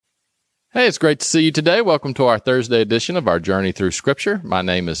Hey, it's great to see you today. Welcome to our Thursday edition of our Journey Through Scripture. My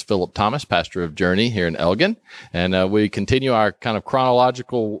name is Philip Thomas, pastor of Journey here in Elgin, and we continue our kind of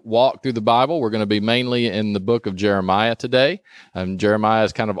chronological walk through the Bible. We're going to be mainly in the book of Jeremiah today. Jeremiah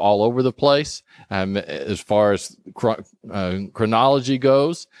is kind of all over the place as far as chronology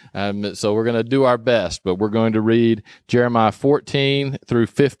goes, so we're going to do our best, but we're going to read Jeremiah 14 through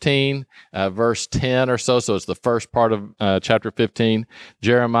 15, verse 10 or so. So it's the first part of chapter 15,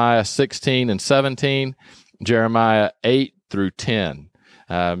 Jeremiah 16 and 17, Jeremiah 8 through 10.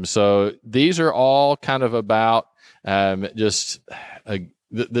 So these are all kind of about this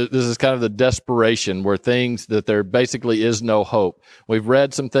is kind of the desperation where things that there basically is no hope. We've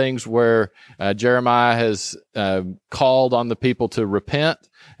read some things where Jeremiah has called on the people to repent,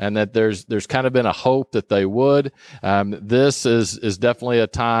 and that there's kind of been a hope that they would. This is definitely a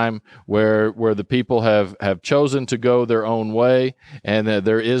time where the people have chosen to go their own way, and that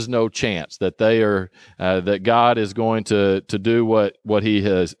there is no chance that they are that God is going to do what He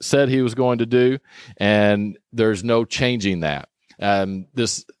has said He was going to do, and there's no changing that.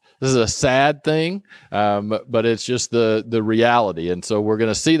 This is a sad thing, but it's just the reality. And so we're going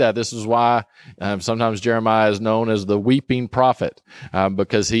to see that. This is why sometimes Jeremiah is known as the weeping prophet,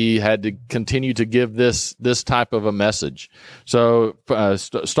 because he had to continue to give this type of a message. So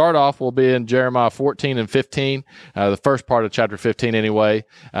start off, we'll be in Jeremiah 14 and 15, the first part of chapter 15 anyway.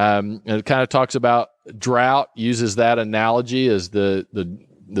 It kind of talks about drought, uses that analogy as the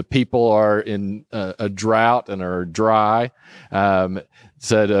people are in a drought and are dry.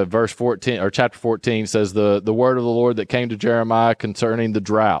 Verse 14 or chapter 14 says the word of the Lord that came to Jeremiah concerning the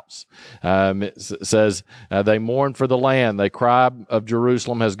droughts. It says, they mourn for the land. They cry of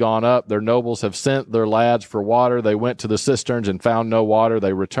Jerusalem has gone up. Their nobles have sent their lads for water. They went to the cisterns and found no water.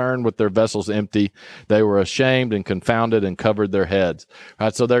 They returned with their vessels empty. They were ashamed and confounded and covered their heads.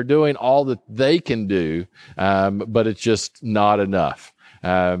 Right, so they're doing all that they can do, but it's just not enough.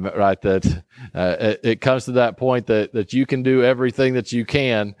 That it comes to that point that you can do everything that you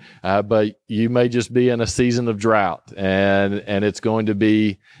can, but you may just be in a season of drought, and it's going to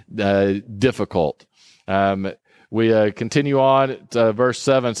be difficult. We continue on. Verse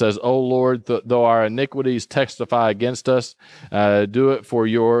 7 says, O Lord, though our iniquities testify against us, do it for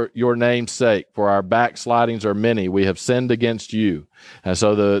your name's sake, for our backslidings are many. We have sinned against you. And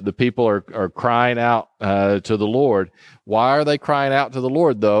so the people are crying out to the Lord. Why are they crying out to the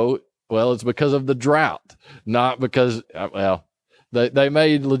Lord, though? Well, it's because of the drought, not because, they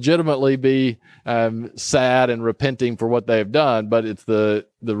may legitimately be sad and repenting for what they've done, but it's the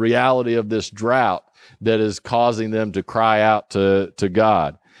reality of this drought that is causing them to cry out to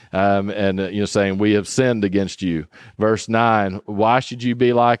God. Saying, we have sinned against you. Verse 9, why should you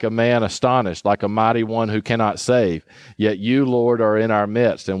be like a man astonished, like a mighty one who cannot save? Yet you, Lord, are in our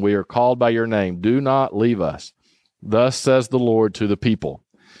midst, and we are called by your name. Do not leave us. Thus says the Lord to the people.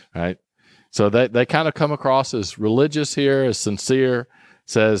 Right? So they kind of come across as religious here, as sincere.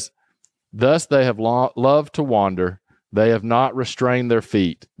 Says, thus they have loved to wander. They have not restrained their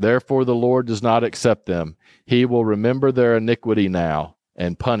feet. Therefore the Lord does not accept them. He will remember their iniquity now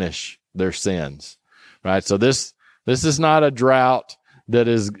and punish their sins. Right? So this is not a drought that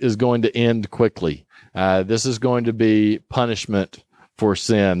is going to end quickly. This is going to be punishment for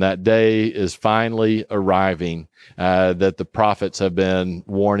sin. That day is finally arriving, that the prophets have been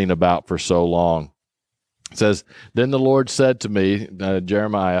warning about for so long. It says, then the Lord said to me,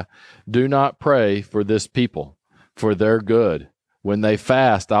 Jeremiah, do not pray for this people, for their good. When they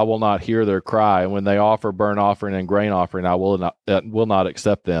fast, I will not hear their cry, and when they offer burnt offering and grain offering, I will not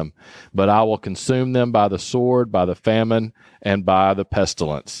accept them. But I will consume them by the sword, by the famine, and by the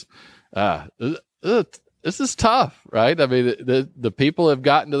pestilence. This is tough, right? I mean, the people have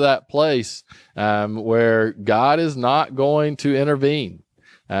gotten to that place where God is not going to intervene,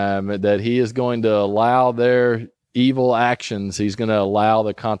 that He is going to allow their evil actions. He's going to allow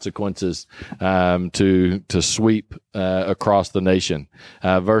the consequences to sweep across the nation.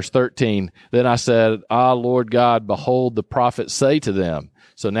 Verse 13, then I said, Lord God, behold, the prophets say to them.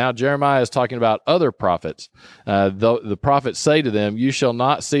 So now Jeremiah is talking about other prophets. The prophets say to them, you shall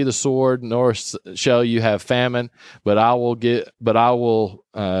not see the sword, nor shall you have famine, but I will give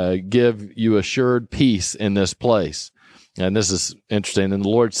you assured peace in this place. And this is interesting. And the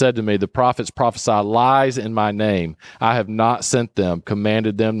Lord said to me, the prophets prophesy lies in my name. I have not sent them,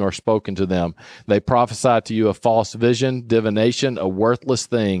 commanded them, nor spoken to them. They prophesy to you a false vision, divination, a worthless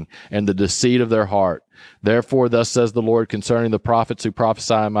thing, and the deceit of their heart. Therefore, thus says the Lord concerning the prophets who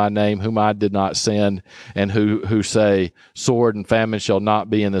prophesy in my name, whom I did not send, and who say, sword and famine shall not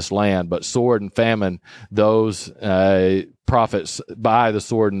be in this land, but sword and famine, those prophets by the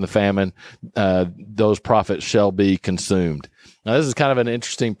sword and the famine, those prophets shall be consumed. Now, this is kind of an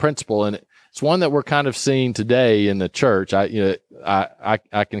interesting principle, and it's one that we're kind of seeing today in the church. I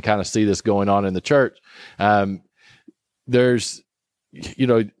can kind of see this going on in the church. There's,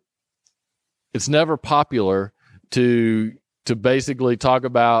 it's never popular to basically talk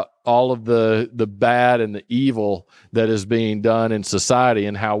about all of the bad and the evil that is being done in society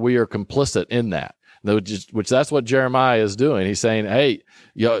and how we are complicit in that. Which that's what Jeremiah is doing. He's saying, hey,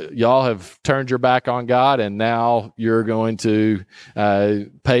 y'all have turned your back on God, and now you're going to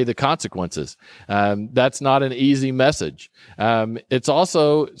pay the consequences. That's not an easy message. It's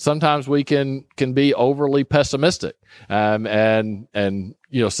also, sometimes we can be overly pessimistic, and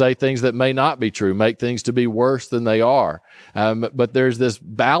say things that may not be true, make things to be worse than they are. But there's this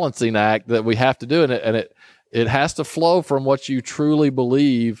balancing act that we have to do, and it has to flow from what you truly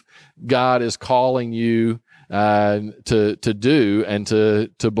believe God is calling you to do and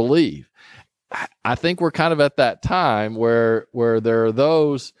to believe. I think we're kind of at that time where there are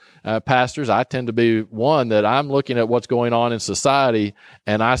those pastors. I tend to be one that I'm looking at what's going on in society,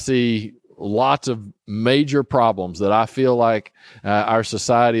 and I see lots of major problems that I feel like our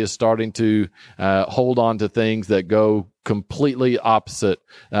society is starting to hold on to things that go completely opposite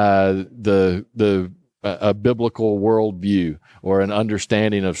a biblical worldview or an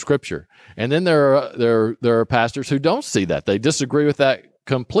understanding of Scripture. And then there are pastors who don't see that. They disagree with that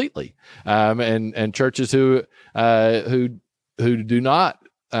completely. And churches who do not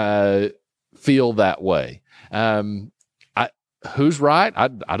feel that way. Who's right?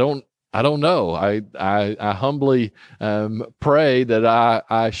 I don't know. I humbly pray that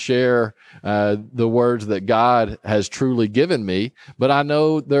I share the words that God has truly given me, but I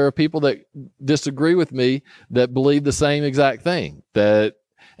know there are people that disagree with me that believe the same exact thing.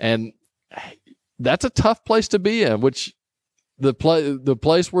 And that's a tough place to be in, which the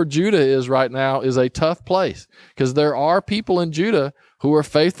place where Judah is right now is a tough place, because there are people in Judah who are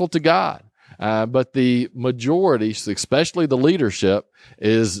faithful to God. But the majority, especially the leadership,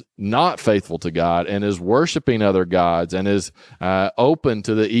 is not faithful to God and is worshiping other gods and is open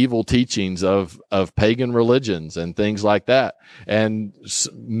to the evil teachings of pagan religions and things like that. And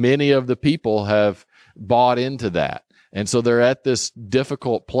many of the people have bought into that. And so they're at this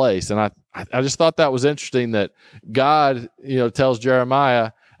difficult place. And I just thought that was interesting that God, tells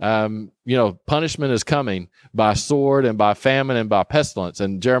Jeremiah, punishment is coming by sword and by famine and by pestilence.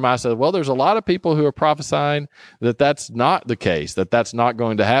 And Jeremiah said, well, there's a lot of people who are prophesying that that's not the case, that's not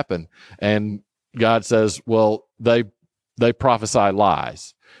going to happen. And God says, well, they prophesy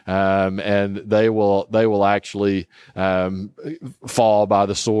lies. And they will actually fall by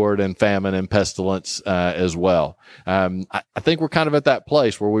the sword and famine and pestilence as well. I think we're kind of at that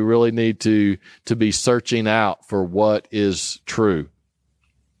place where we really need to be searching out for what is true.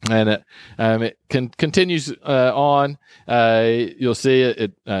 And it continues on. You'll see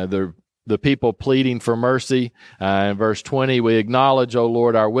it. The people pleading for mercy. In verse 20, we acknowledge, O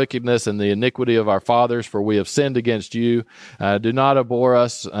Lord, our wickedness and the iniquity of our fathers, for we have sinned against you. Do not abhor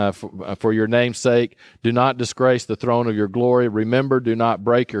us for your name's sake. Do not disgrace the throne of your glory. Remember, do not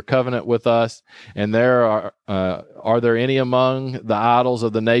break your covenant with us. And are there any among the idols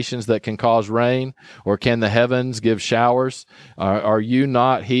of the nations that can cause rain, or can the heavens give showers? Are you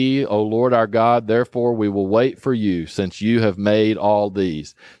not he, O Lord our God? Therefore we will wait for you, since you have made all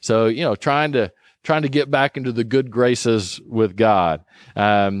these. So, trying to get back into the good graces with God.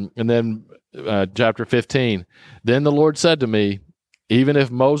 And then chapter 15, then the Lord said to me, even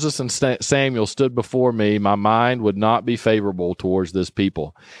if Moses and Samuel stood before me, my mind would not be favorable towards this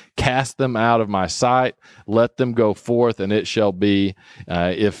people. Cast them out of my sight. Let them go forth, and it shall be,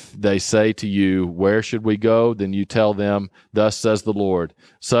 if they say to you, where should we go? Then you tell them, thus says the Lord,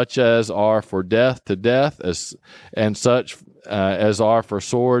 such as are for death to death, and such as are for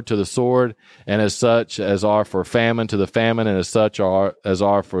sword to the sword, and as such as are for famine to the famine, and as such as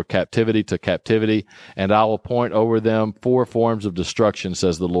are for captivity to captivity. And I will appoint over them 4 forms of destruction,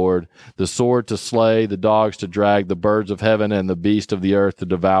 says the Lord: the sword to slay, the dogs to drag, the birds of heaven, and the beast of the earth to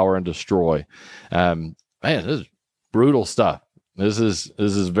devour and destroy. Man, this is brutal stuff. This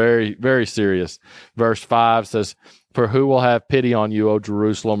is very, very serious. Verse 5 says, for who will have pity on you, O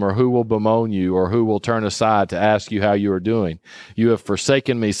Jerusalem, or who will bemoan you, or who will turn aside to ask you how you are doing? You have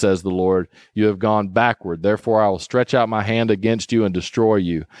forsaken me, says the Lord. You have gone backward. Therefore I will stretch out my hand against you and destroy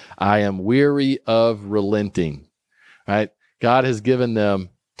you. I am weary of relenting. Right? God has given them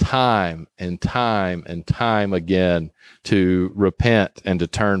time and time and time again to repent and to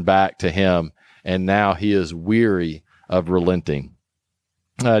turn back to him. And now he is weary of relenting.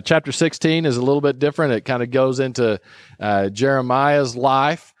 Chapter 16 is a little bit different. It kind of goes into Jeremiah's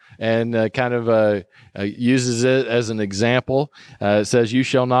life and uses it as an example. It says, "You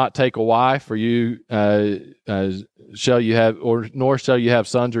shall not take a wife, or you shall you have, or nor shall you have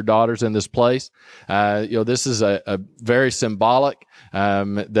sons or daughters in this place." This is a very symbolic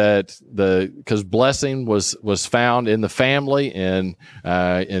because blessing was found in the family and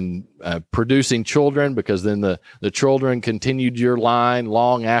in producing children, because then the children continued your line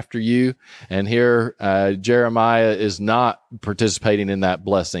long after you. And here Jeremiah is not participating in that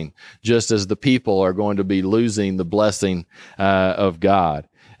blessing, just as the people are going to be losing the blessing of God.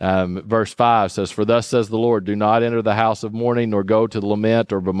 Verse 5 says, "For thus says the Lord, do not enter the house of mourning, nor go to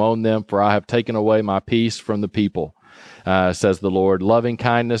lament or bemoan them, for I have taken away my peace from the people, says the Lord. Loving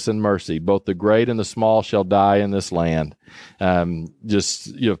kindness and mercy, both the great and the small shall die in this land."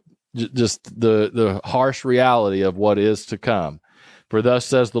 Just the harsh reality of what is to come. "For thus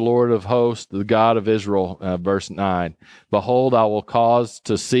says the Lord of hosts, the God of Israel," verse 9, "Behold, I will cause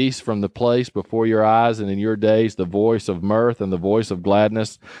to cease from the place before your eyes, and in your days the voice of mirth and the voice of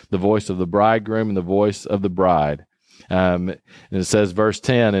gladness, the voice of the bridegroom and the voice of the bride." And it says, verse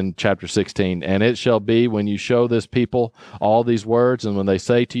 10 in chapter 16, "And it shall be when you show this people all these words, and when they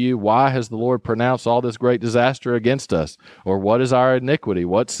say to you, why has the Lord pronounced all this great disaster against us? Or what is our iniquity?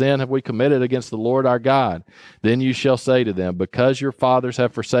 What sin have we committed against the Lord our God? Then you shall say to them, because your fathers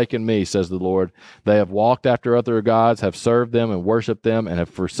have forsaken me, says the Lord, they have walked after other gods, have served them and worshipped them, and have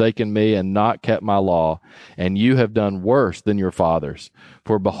forsaken me and not kept my law. And you have done worse than your fathers.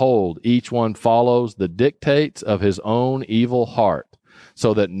 For behold, each one follows the dictates of his own evil heart,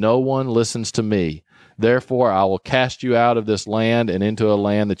 so that no one listens to me. Therefore I will cast you out of this land and into a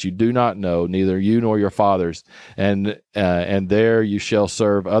land that you do not know, neither you nor your fathers, and there you shall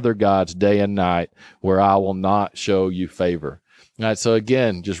serve other gods day and night, where I will not show you favor." All right, so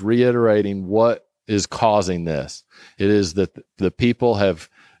again, just reiterating what is causing this. It is that the people have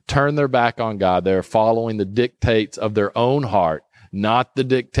turned their back on God. They're following the dictates of their own heart, not the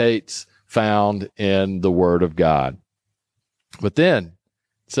dictates found in the Word of God. But then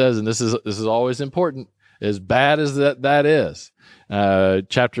it says, and this is always important, as bad as that is,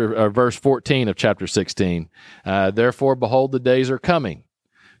 verse 14 of chapter 16, "Therefore, behold, the days are coming."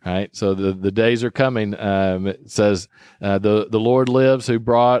 Right, so the days are coming. It says, the Lord lives, who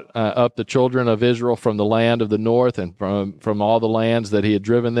brought up the children of Israel from the land of the north and from all the lands that he had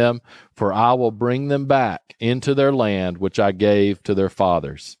driven them. For I will bring them back into their land, which I gave to their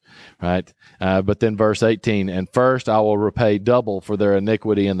fathers. Right, but then verse 18, "And first I will repay double for their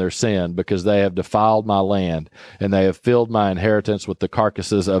iniquity and their sin, because they have defiled my land, and they have filled my inheritance with the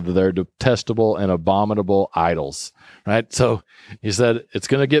carcasses of their detestable and abominable idols." Right, so he said it's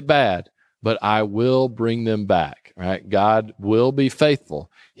going to get bad, but I will bring them back. Right, God will be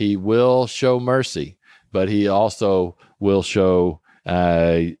faithful. He will show mercy, but he also will show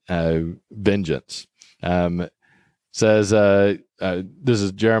vengeance. Says, this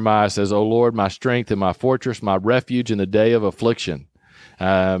is Jeremiah says, "O Lord, my strength and my fortress, my refuge in the day of affliction."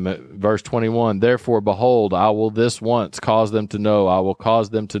 Verse 21, "Therefore, behold, I will this once cause them to know, I will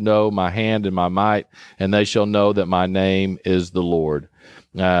cause them to know my hand and my might, and they shall know that my name is the Lord."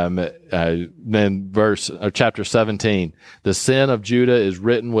 Then chapter 17, "The sin of Judah is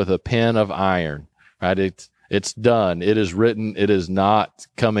written with a pen of iron." Right, it's done. It is written. It is not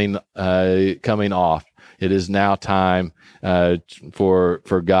coming off. It is now time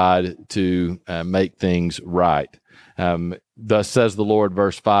for God to make things right. Thus says the Lord,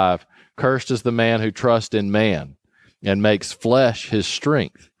 verse 5, "Cursed is the man who trusts in man and makes flesh his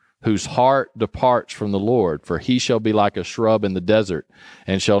strength, whose heart departs from the Lord. For he shall be like a shrub in the desert,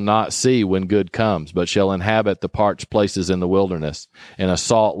 and shall not see when good comes, but shall inhabit the parched places in the wilderness, in a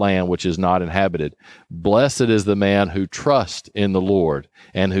salt land which is not inhabited. Blessed is the man who trusts in the Lord,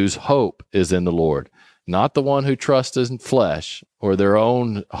 and whose hope is in the Lord." Not the one who trusts in flesh or their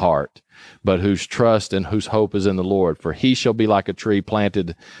own heart, but whose trust and whose hope is in the Lord. For he shall be like a tree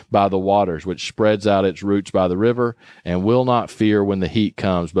planted by the waters, which spreads out its roots by the river, and will not fear when the heat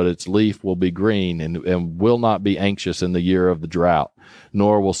comes, but its leaf will be green, and will not be anxious in the year of the drought,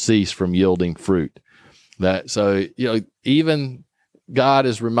 nor will cease from yielding fruit. Even God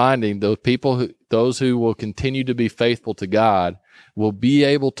is reminding those who will continue to be faithful to God will be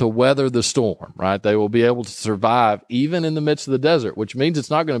able to weather the storm, right? They will be able to survive even in the midst of the desert, which means it's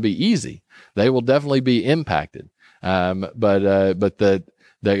not going to be easy. They will definitely be impacted. But God,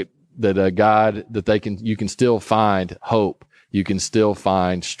 that you can still find hope. You can still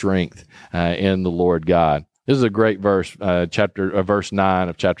find strength in the Lord God. This is a great verse, verse 9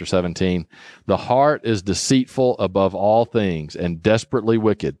 of chapter 17. The heart is deceitful above all things and desperately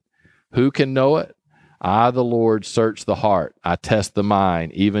wicked. Who can know it? I, the Lord, search the heart. I test the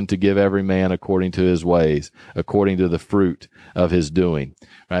mind, even to give every man according to his ways, according to the fruit of his doing.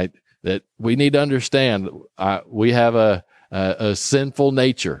 Right? That we need to understand. We have a sinful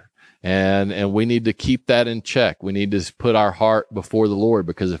nature. And we need to keep that in check. We need to put our heart before the Lord,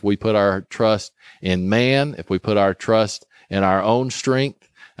 because if we put our trust in man, if we put our trust in our own strength,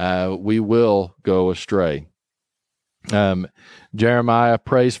 we will go astray. Jeremiah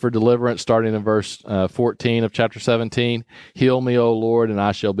prays for deliverance, starting in verse 14 of chapter 17. Heal me, O Lord, and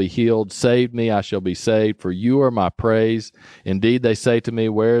I shall be healed. Save me, I shall be saved, for you are my praise. Indeed, they say to me,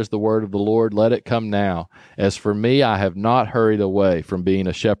 where is the word of the Lord? Let it come now. As for me, I have not hurried away from being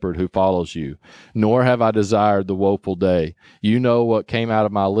a shepherd who follows you, nor have I desired the woeful day. You know what came out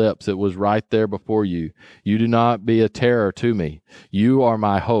of my lips. It was right there before you. You do not be a terror to me. You are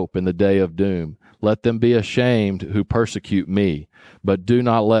my hope in the day of doom. Let them be ashamed who persecute me, but do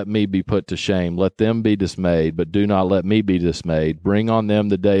not let me be put to shame. Let them be dismayed, but do not let me be dismayed. Bring on them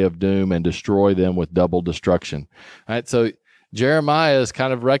the day of doom and destroy them with double destruction. All right, so Jeremiah is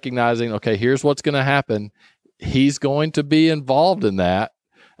kind of recognizing, okay, here's what's going to happen. He's going to be involved in that,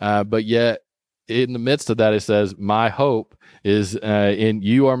 but yet in the midst of that, it says, my hope is in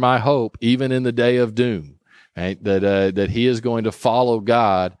you are my hope, even in the day of doom. Right? That he is going to follow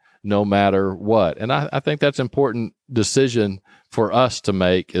God no matter what. And I think that's an important decision for us to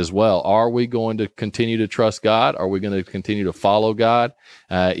make as well. Are we going to continue to trust God? Are we going to continue to follow God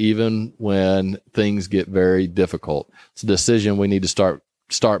even when things get very difficult? It's a decision we need to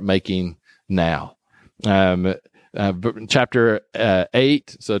start making now. Chapter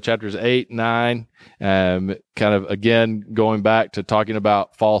 8, so chapters 8, 9, kind of again going back to talking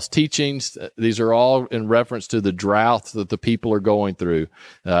about false teachings. These are all in reference to the droughts that the people are going through,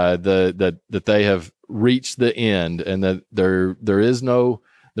 that they have reached the end, and that there is no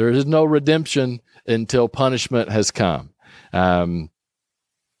redemption until punishment has come.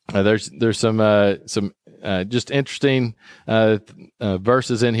 There's some just interesting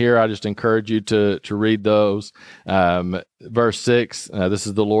verses in here. I just encourage you to read those. Verse 6, this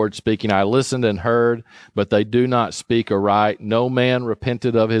is the Lord speaking. I listened and heard, but they do not speak aright. No man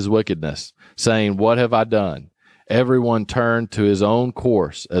repented of his wickedness, saying, what have I done? Everyone turned to his own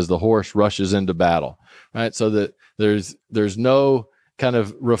course as the horse rushes into battle. Right? So that there's no kind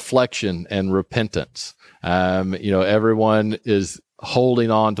of reflection and repentance. Everyone is holding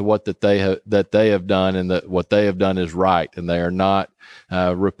on to what that they have done, and that what they have done is right, and they are not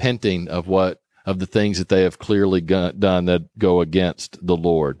repenting of the things that they have clearly done that go against the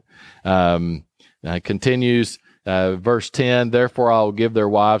Lord. Continues verse 10. Therefore I will give their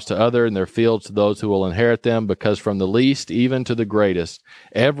wives to other, and their fields to those who will inherit them, because from the least even to the greatest,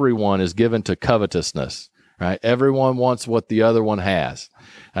 everyone is given to covetousness. Right? Everyone wants what the other one has.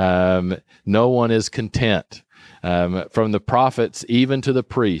 No one is content. From the prophets even to the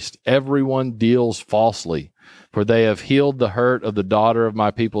priest, everyone deals falsely, for they have healed the hurt of the daughter of my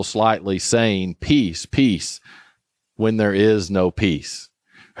people slightly, saying, peace, peace, when there is no peace.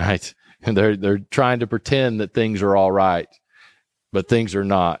 Right? And they're trying to pretend that things are all right, but things are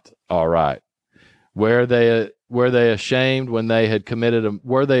not all right. Were they ashamed when they had committed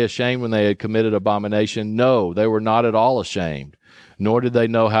abomination? No, they were not at all ashamed, nor did they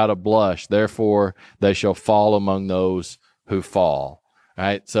know how to blush. Therefore, they shall fall among those who fall.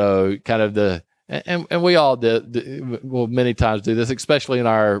 Right? So kind of and we all will many times do this, especially in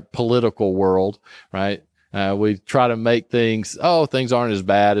our political world, right? We try to make things aren't as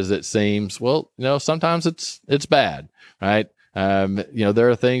bad as it seems. Well, sometimes it's bad, right? There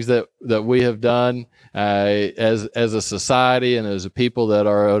are things that we have done as a society and as a people that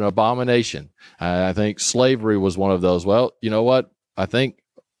are an abomination. I think slavery was one of those. Well, you know what? I think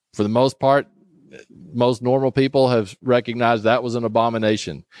for the most part, most normal people have recognized that was an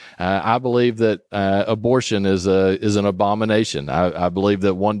abomination. I believe that abortion is an abomination. I believe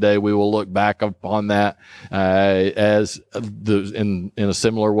that one day we will look back upon that in a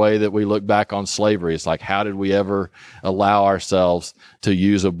similar way that we look back on slavery. It's like, how did we ever allow ourselves to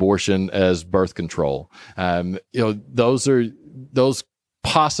use abortion as birth control? Those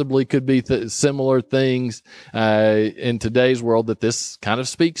possibly could be similar things in today's world that this kind of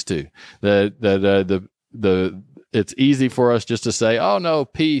speaks to. It's easy for us just to say, oh no,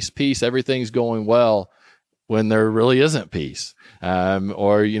 peace, everything's going well, when there really isn't peace.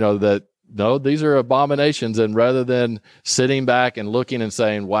 That no, these are abominations, and rather than sitting back and looking and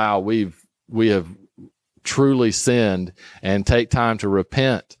saying, wow, we have truly sinned and take time to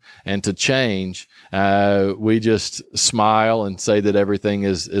repent and to change, we just smile and say that everything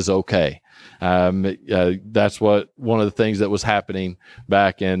is okay. That's one of the things that was happening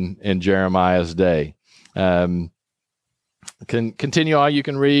back in Jeremiah's day. Continue on. You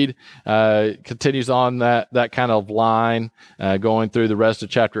can read, continues on that kind of line, going through the rest of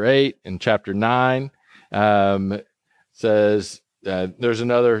chapter 8 and chapter 9. Says, there's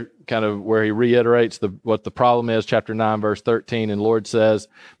another kind of where he reiterates what the problem is, chapter 9, verse 13. And Lord says,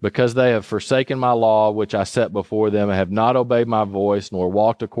 because they have forsaken my law, which I set before them, and have not obeyed my voice, nor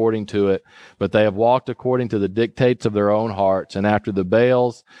walked according to it, but they have walked according to the dictates of their own hearts, and after the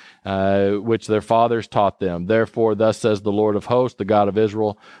Baals, which their fathers taught them. Therefore, thus says the Lord of hosts, the God of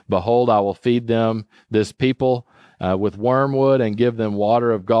Israel, behold, I will feed them, this people, with wormwood, and give them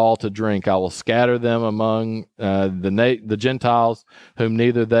water of gall to drink. I will scatter them among the Gentiles, whom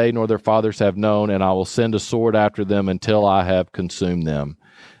neither they nor their fathers have known, and I will send a sword after them until I have consumed them.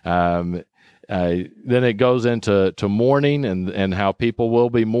 Then it goes into mourning and how people will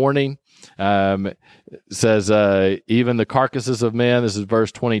be mourning. Says, even the carcasses of men, this is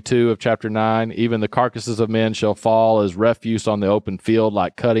verse 22 of chapter 9, even the carcasses of men shall fall as refuse on the open field,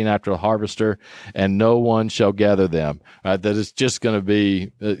 like cutting after a harvester, and no one shall gather them. That is just going to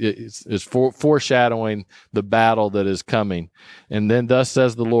be, it's foreshadowing the battle that is coming. And then thus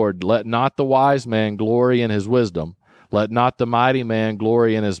says the Lord, let not the wise man glory in his wisdom, let not the mighty man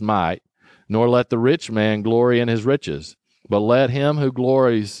glory in his might, nor let the rich man glory in his riches. But let him who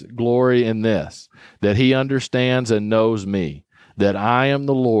glories glory in this, that he understands and knows me, that I am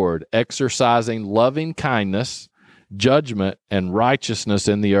the Lord, exercising loving kindness, judgment, and righteousness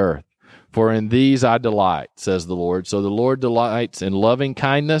in the earth. For in these I delight, says the Lord. So the Lord delights in loving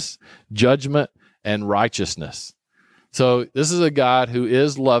kindness, judgment, and righteousness. So this is a God who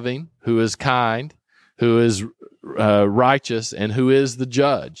is loving, who is kind, who is righteous, and who is the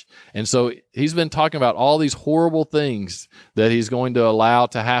judge. And so he's been talking about all these horrible things that he's going to allow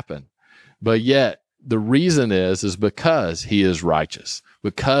to happen. But yet the reason is because he is righteous,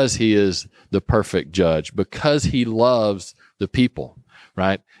 because he is the perfect judge, because he loves the people,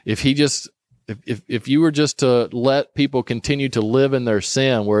 right? If you were just to let people continue to live in their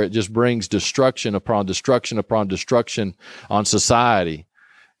sin, where it just brings destruction upon destruction upon destruction on society,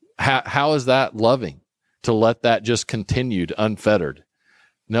 how is that loving? To let that just continued unfettered.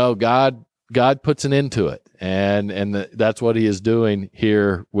 No, God puts an end to it, and that's what he is doing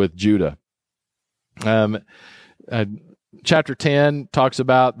here with Judah. Chapter 10 talks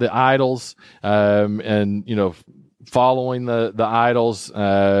about the idols, and following the idols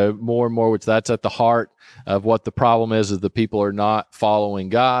more and more, which that's at the heart of what the problem is the people are not following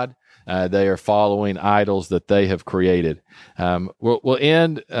God. They are following idols that they have created. We'll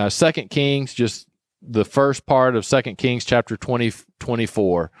end 2 Kings, just the first part of 2 Kings chapter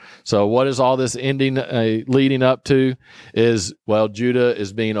 24. So what is all this ending leading up to is, Judah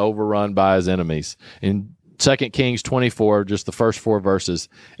is being overrun by his enemies. In 2 Kings 24, just the first 4 verses.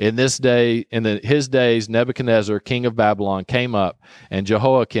 In his days, Nebuchadnezzar, king of Babylon, came up, and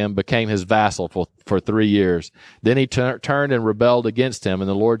Jehoiakim became his vassal for 3 years. Then he turned and rebelled against him, and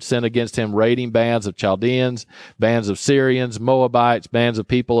the Lord sent against him raiding bands of Chaldeans, bands of Syrians, Moabites, bands of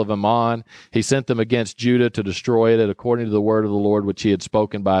people of Ammon. He sent them against Judah to destroy it, according to the word of the Lord, which he had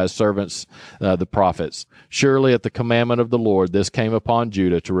spoken by his servants, the prophets. Surely at the commandment of the Lord, this came upon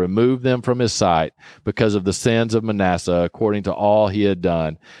Judah to remove them from his sight because of the sins of Manasseh, according to all he had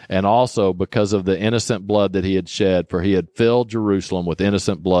done, and also because of the innocent blood that he had shed, for he had filled Jerusalem with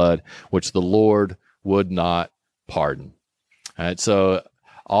innocent blood, which the Lord would not pardon. All right, so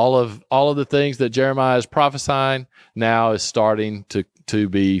all of the things that Jeremiah is prophesying now is starting to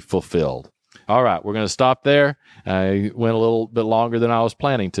be fulfilled. All right, we're going to stop there. I went a little bit longer than I was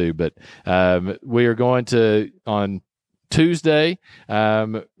planning to, but we are going to, on Tuesday,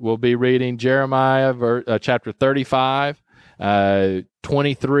 we'll be reading Jeremiah chapter 35,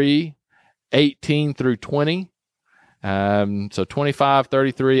 23, 18 through 20. So 25,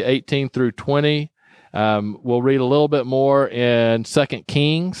 33, 18 through 20. We'll read a little bit more in 2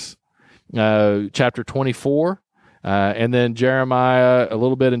 Kings, chapter 24. And then Jeremiah, a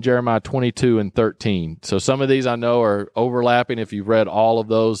little bit in Jeremiah 22 and 13. So some of these I know are overlapping if you've read all of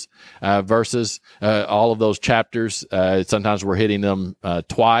those verses, all of those chapters. Sometimes we're hitting them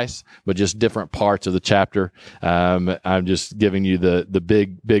twice, but just different parts of the chapter. I'm just giving you the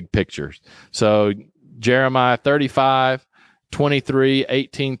big pictures. So Jeremiah 35, 23,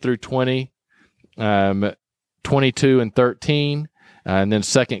 18 through 20, 22 and 13, and then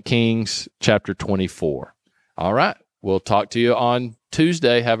 2 Kings chapter 24. All right. We'll talk to you on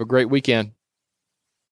Tuesday. Have a great weekend.